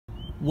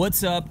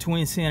What's up,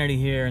 Twin Sanity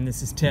here, and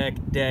this is Tech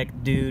Deck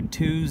Dude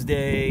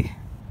Tuesday.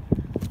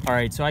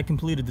 Alright, so I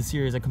completed the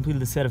series. I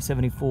completed the set of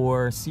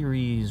 74,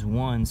 Series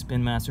 1,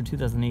 Spin Master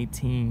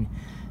 2018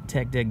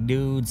 Tech Deck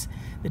Dudes,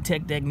 the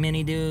Tech Deck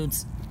Mini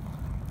Dudes.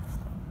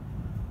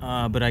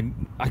 But I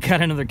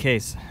got another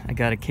case. I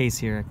got a case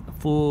here, a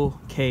full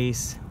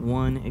case,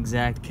 one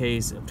exact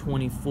case of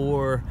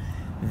 24.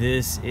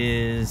 This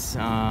is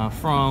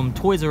from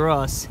Toys R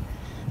Us.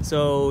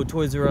 So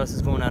Toys R Us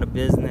is going out of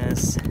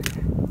business.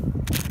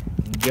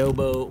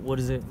 Gobo, what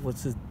is it?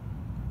 What's this?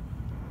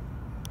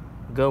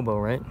 Gobo,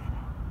 right?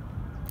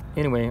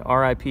 Anyway,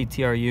 RIP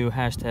TRU,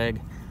 hashtag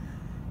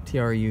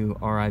TRU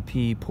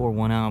RIP, pour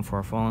one out for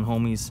our fallen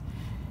homies.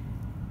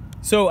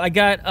 So I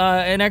got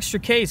an extra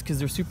case because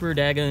they're super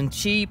daggone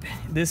cheap.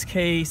 This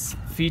case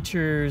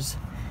features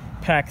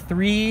pack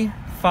 3,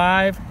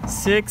 5,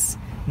 6,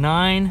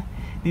 9.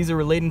 These are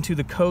relating to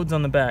the codes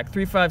on the back.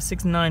 3, 5,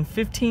 6, 9,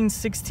 15,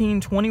 16,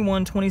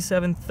 21,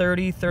 27,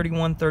 30,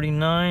 31,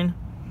 39.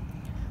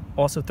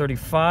 Also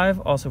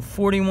 35, also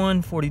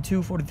 41,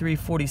 42, 43,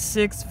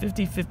 46,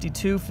 50,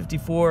 52,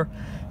 54,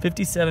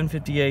 57,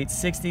 58,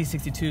 60,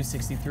 62,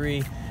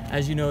 63.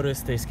 As you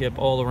notice, they skip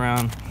all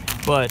around,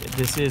 but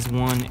this is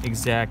one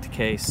exact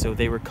case. So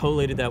they were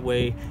collated that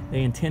way.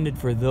 They intended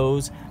for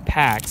those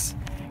packs,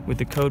 with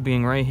the code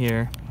being right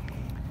here.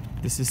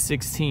 This is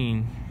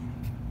 16.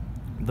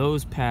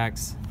 Those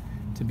packs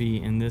to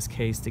be in this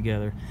case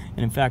together. And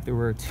in fact, there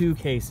were two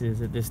cases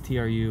at this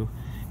TRU,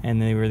 and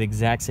they were the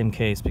exact same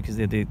case because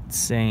they had the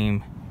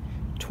same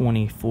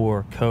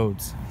 24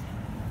 codes.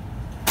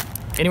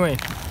 Anyway,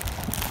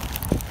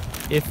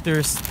 if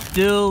there's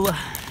still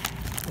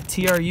a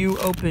TRU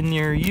open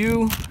near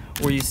you,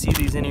 or you see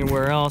these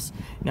anywhere else,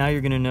 now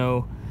you're gonna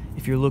know,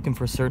 if you're looking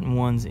for certain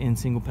ones in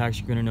single packs,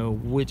 you're gonna know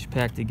which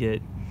pack to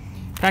get.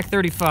 Pack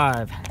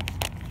 35.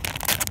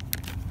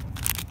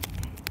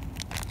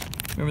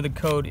 Remember, the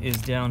code is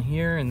down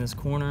here in this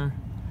corner.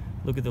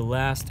 Look at the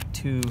last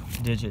two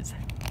digits.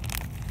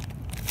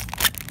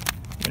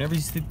 Whenever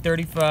you see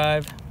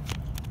 35,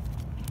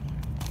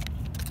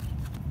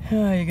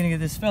 you're gonna get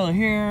this fella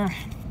here.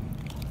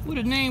 What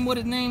a name, what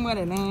a name, what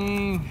a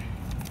name.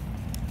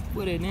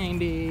 What a name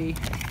be?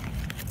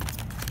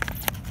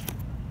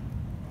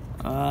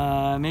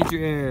 Major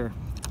Air.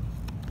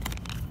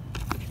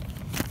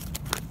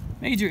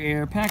 Major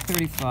Air, pack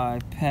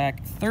 35,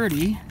 pack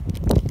 30.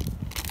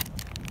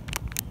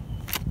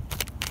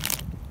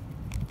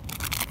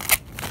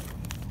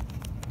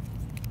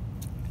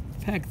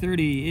 Pack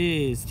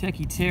 30 is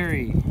Techie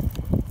Terry.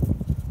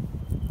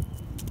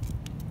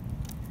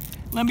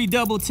 Let me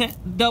double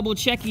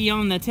checky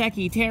on the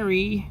Techie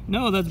Terry.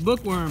 No, that's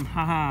Bookworm.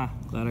 Haha.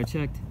 Glad I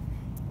checked.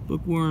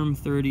 Bookworm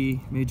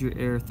 30, Major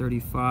Air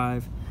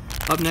 35.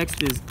 Up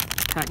next is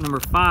pack number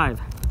 5.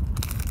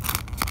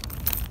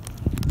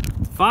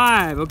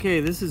 5. Okay,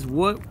 this is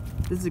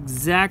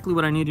exactly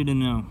what I needed to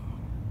know.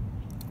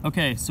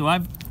 Okay, so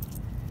I've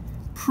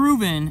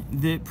proven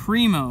that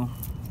Primo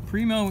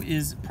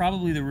is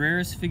probably the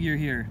rarest figure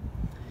here.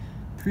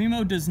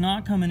 Primo does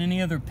not come in any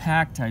other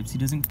pack types. He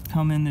doesn't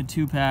come in the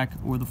 2-pack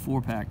or the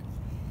 4-pack.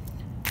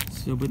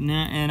 So, but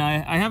now, and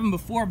I have him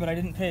before, but I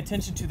didn't pay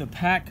attention to the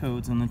pack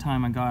codes on the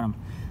time I got him.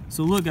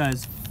 So look,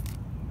 guys,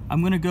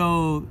 I'm gonna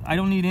go. I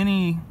don't need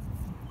any.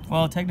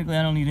 Well, technically,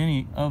 I don't need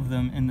any of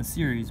them in the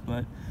series,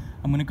 but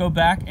I'm gonna go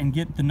back and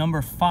get the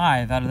number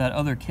 5 out of that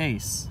other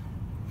case.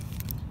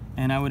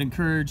 And I would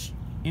encourage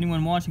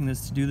anyone watching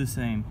this to do the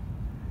same.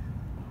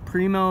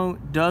 Primo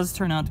does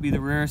turn out to be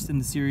the rarest in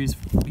the series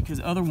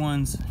because other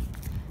ones,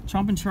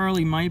 Chomp and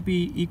Charlie might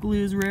be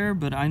equally as rare,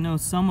 but I know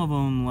some of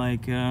them,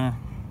 like,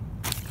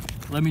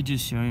 let me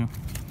just show you.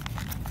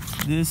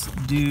 This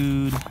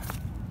dude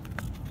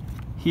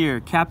here,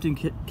 Captain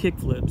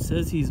Kickflip,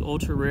 says he's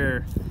ultra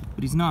rare,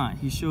 but he's not.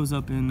 He shows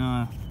up in,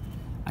 I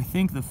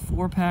think, the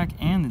 4-pack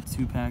and the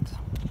 2-packs.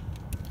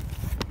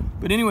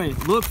 But anyway,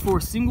 look for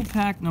single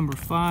pack number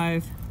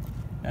 5.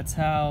 That's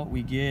how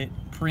we get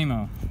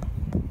Primo.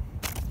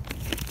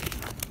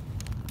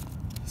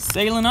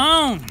 Sailing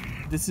on.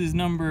 This is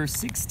number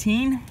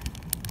 16.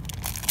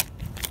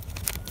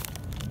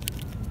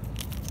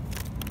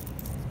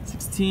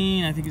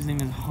 16, I think his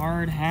name is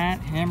Hammer Hat.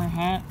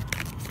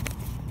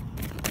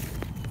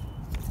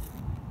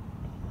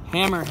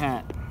 Hammer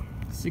Hat,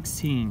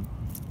 16.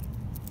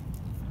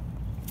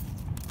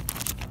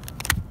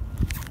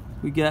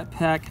 We got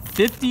pack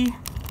 50.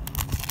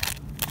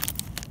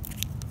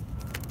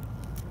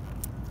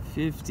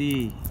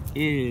 50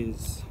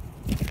 is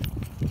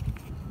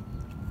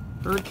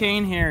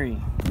Hurricane Harry.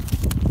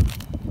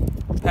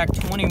 Pack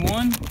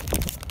 21.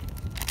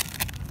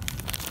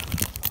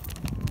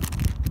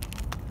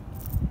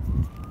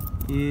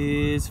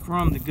 Is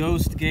from the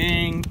Ghost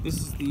Gang. This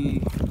is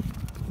the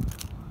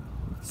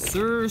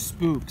Sir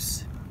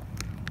Spooks.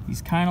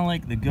 He's kind of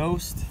like the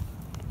ghost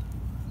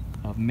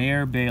of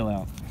Mayor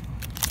Bailout.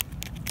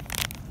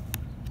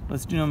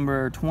 Let's do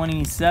number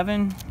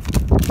 27.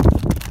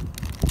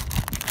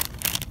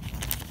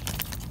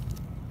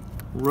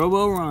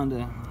 Robo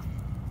Ronda.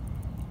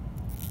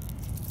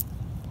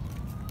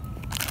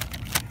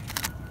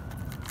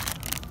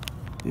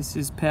 This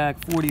is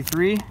pack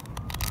 43.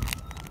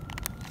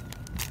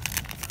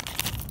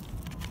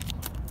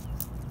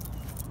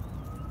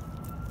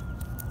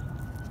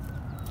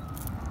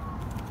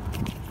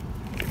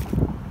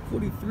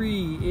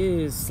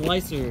 Is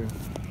Slicer.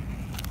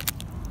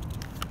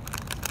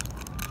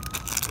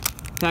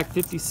 Pack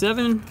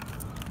 57.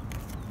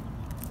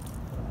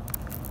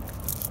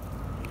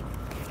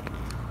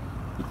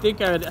 You'd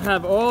think I'd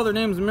have all their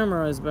names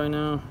memorized by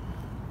now.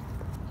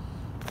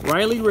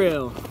 Riley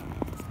Rail.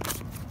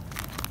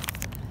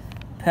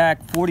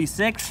 Pack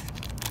 46.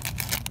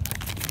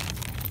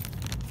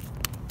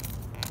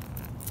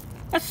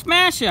 A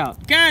Smash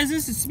Out. Guys,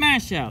 this is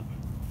Smash Out.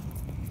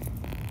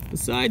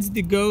 Besides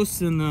the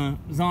ghosts and the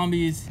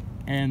zombies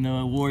and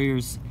the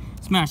warriors,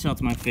 Smash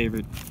Out's my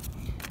favorite.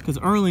 Because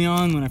early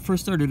on, when I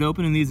first started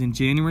opening these in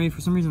January,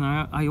 for some reason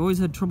I always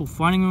had trouble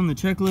finding him on the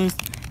checklist.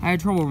 I had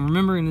trouble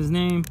remembering his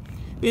name.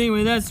 But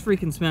anyway, that's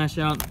freaking Smash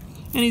Out.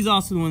 And he's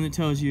also the one that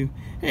tells you,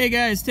 hey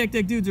guys, Tech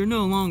Deck dudes are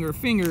no longer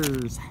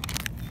fingers.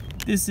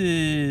 This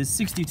is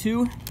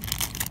 62.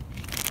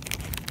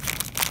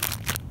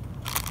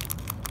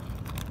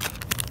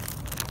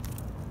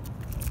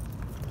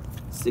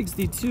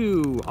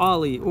 '62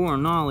 Ollie or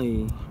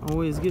Nolly.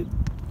 Always get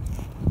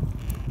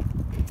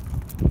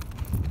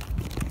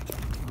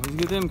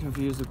them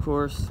confused, of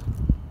course.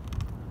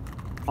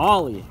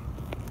 Ollie.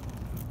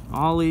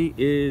 Ollie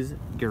is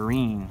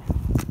green.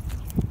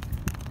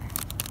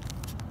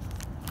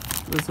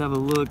 Let's have a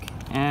look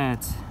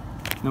at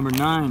number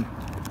 9.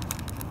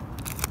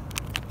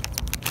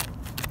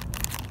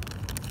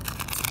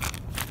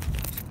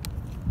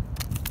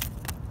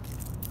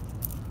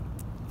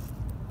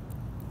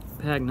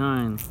 Pack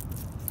 9.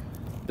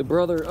 The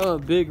brother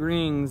of Big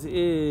Rings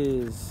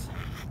is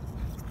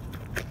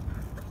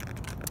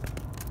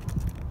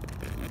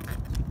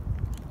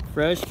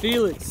Fresh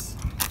Felix.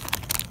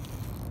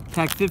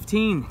 Pack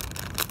 15.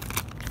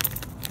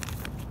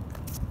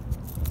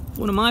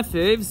 One of my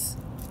faves.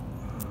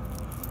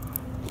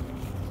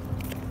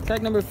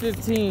 Pack number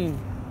 15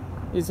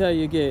 is how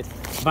you get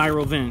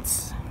Viral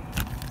Vince.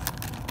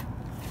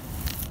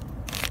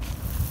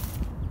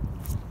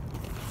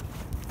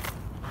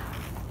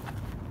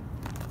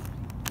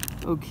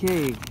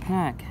 Okay,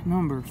 pack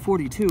number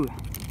 42.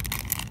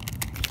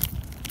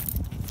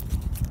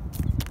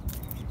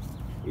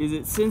 Is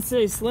it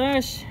Sensei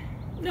Slash?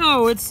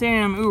 No, it's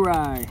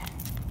Samurai.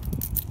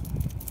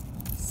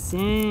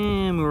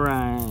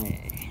 Samurai.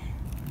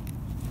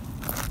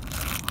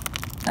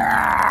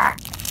 Ah!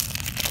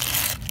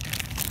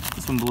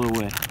 This one blew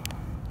away.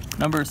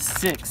 Number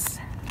 6.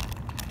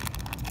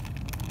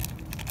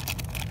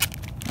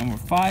 Number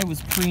 5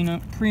 was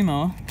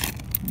Primo.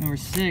 Number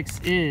 6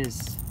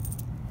 is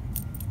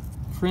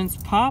Prince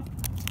Pop.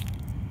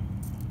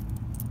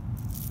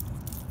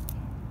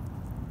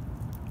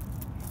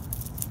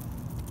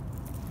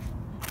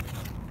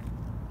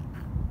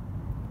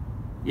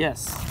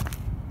 Yes.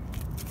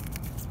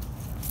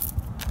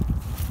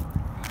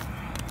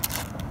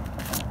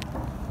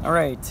 All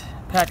right,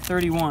 pack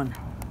 31.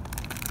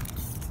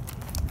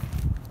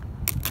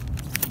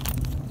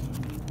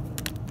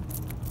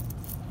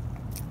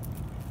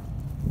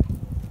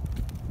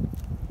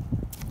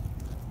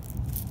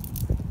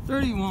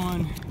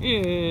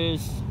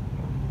 Is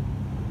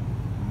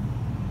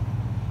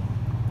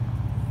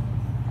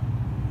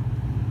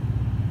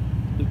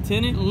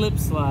Lieutenant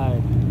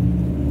Lipslide.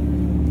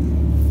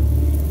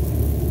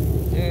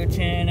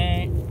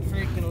 Lieutenant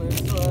freaking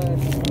Lipslide.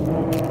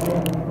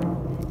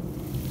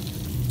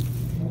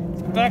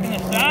 Let's get back in the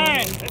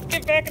sun. Let's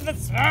get back in the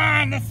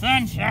sun, the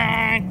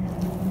sunshine.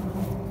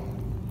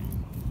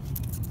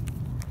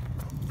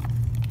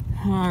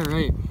 All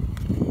right.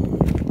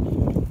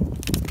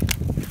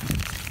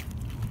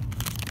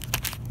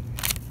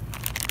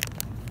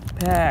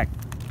 Pack.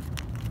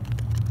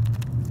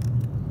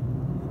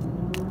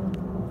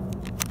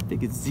 I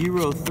think it's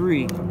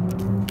 03.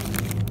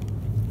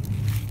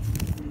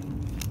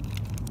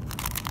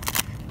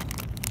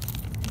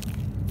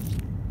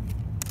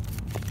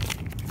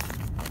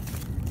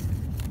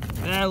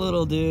 That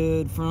little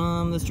dude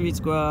from the Street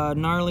Squad,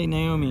 Gnarly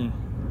Naomi.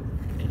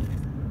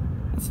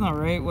 That's not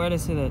right. Why did I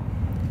say that?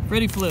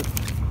 Freddy Flip.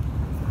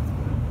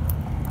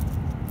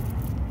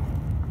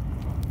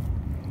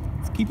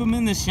 Let's keep him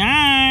in the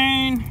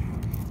shine.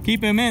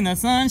 Keep him in the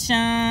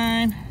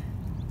sunshine.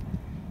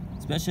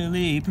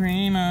 Especially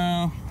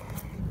Primo.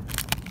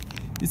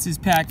 This is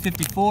pack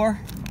 54.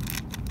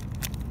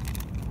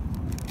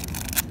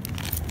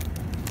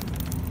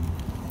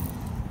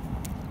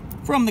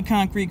 From the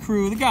Concrete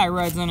Crew, the guy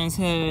rides on his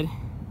head.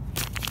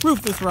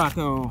 Rufus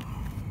Rocco.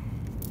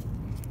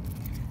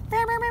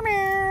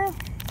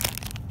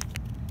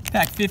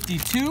 Pack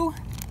 52.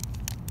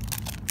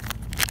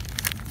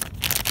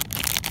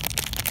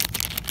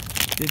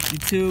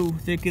 52,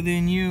 thicker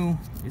than you,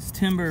 is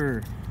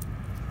Timber.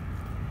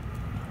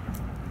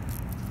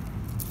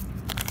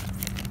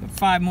 Got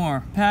 5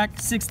 more. Pack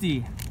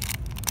 60.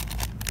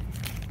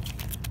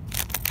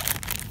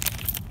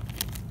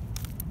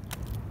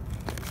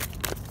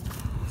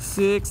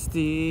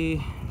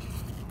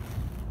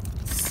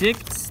 Sick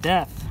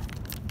Steph.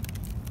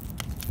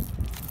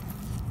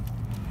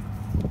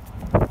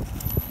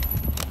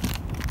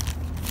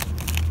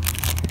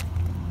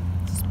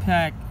 This is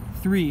pack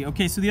 3.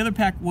 Okay, so the other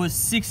pack was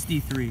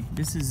 63.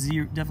 This is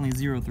definitely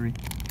 03.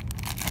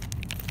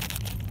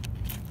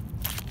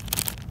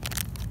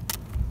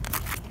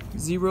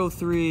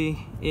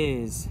 03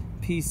 is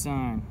peace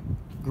sign.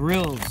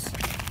 Grills.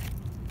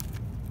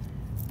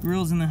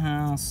 Grills in the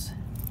house.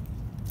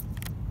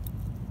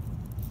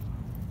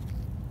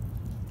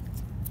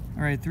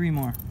 All right, 3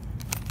 more.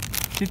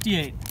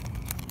 58.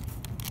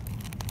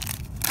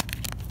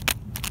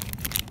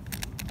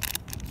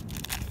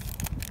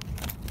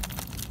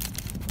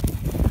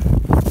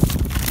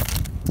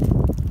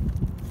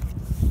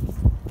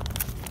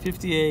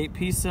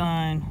 Peace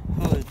sign.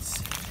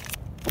 Hoods.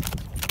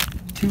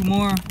 2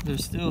 more. They're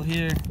still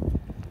here.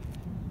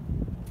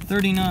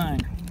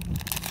 39.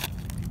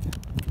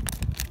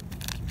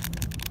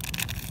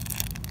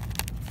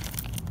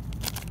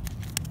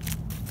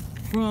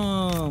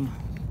 From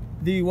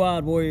the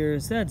Wild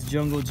Warriors, that's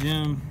Jungle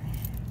Jim.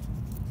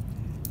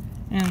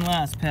 And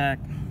last pack,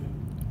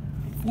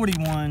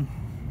 41.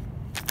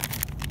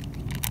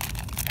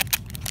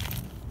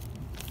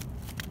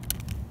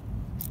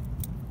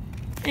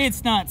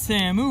 It's not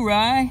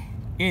Samurai,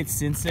 it's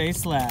Sensei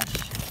Slash.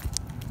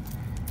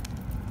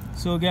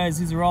 So guys,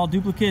 these are all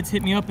duplicates.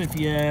 Hit me up if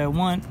you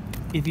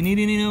if you need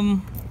any of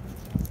them,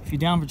 if you're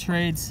down for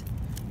trades.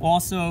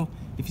 Also,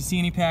 if you see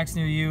any packs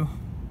near you,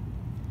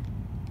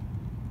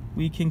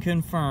 we can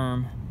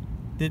confirm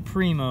that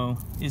Primo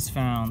is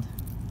found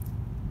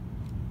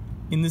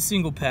in the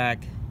single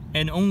pack,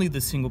 and only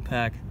the single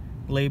pack,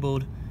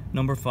 labeled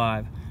number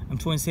 5. I'm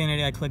Toy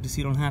Insanity. I collect it so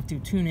you don't have to.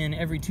 Tune in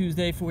every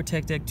Tuesday for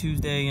Tech Deck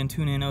Tuesday, and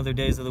tune in other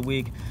days of the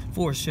week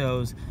for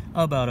shows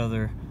about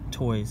other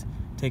toys.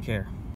 Take care.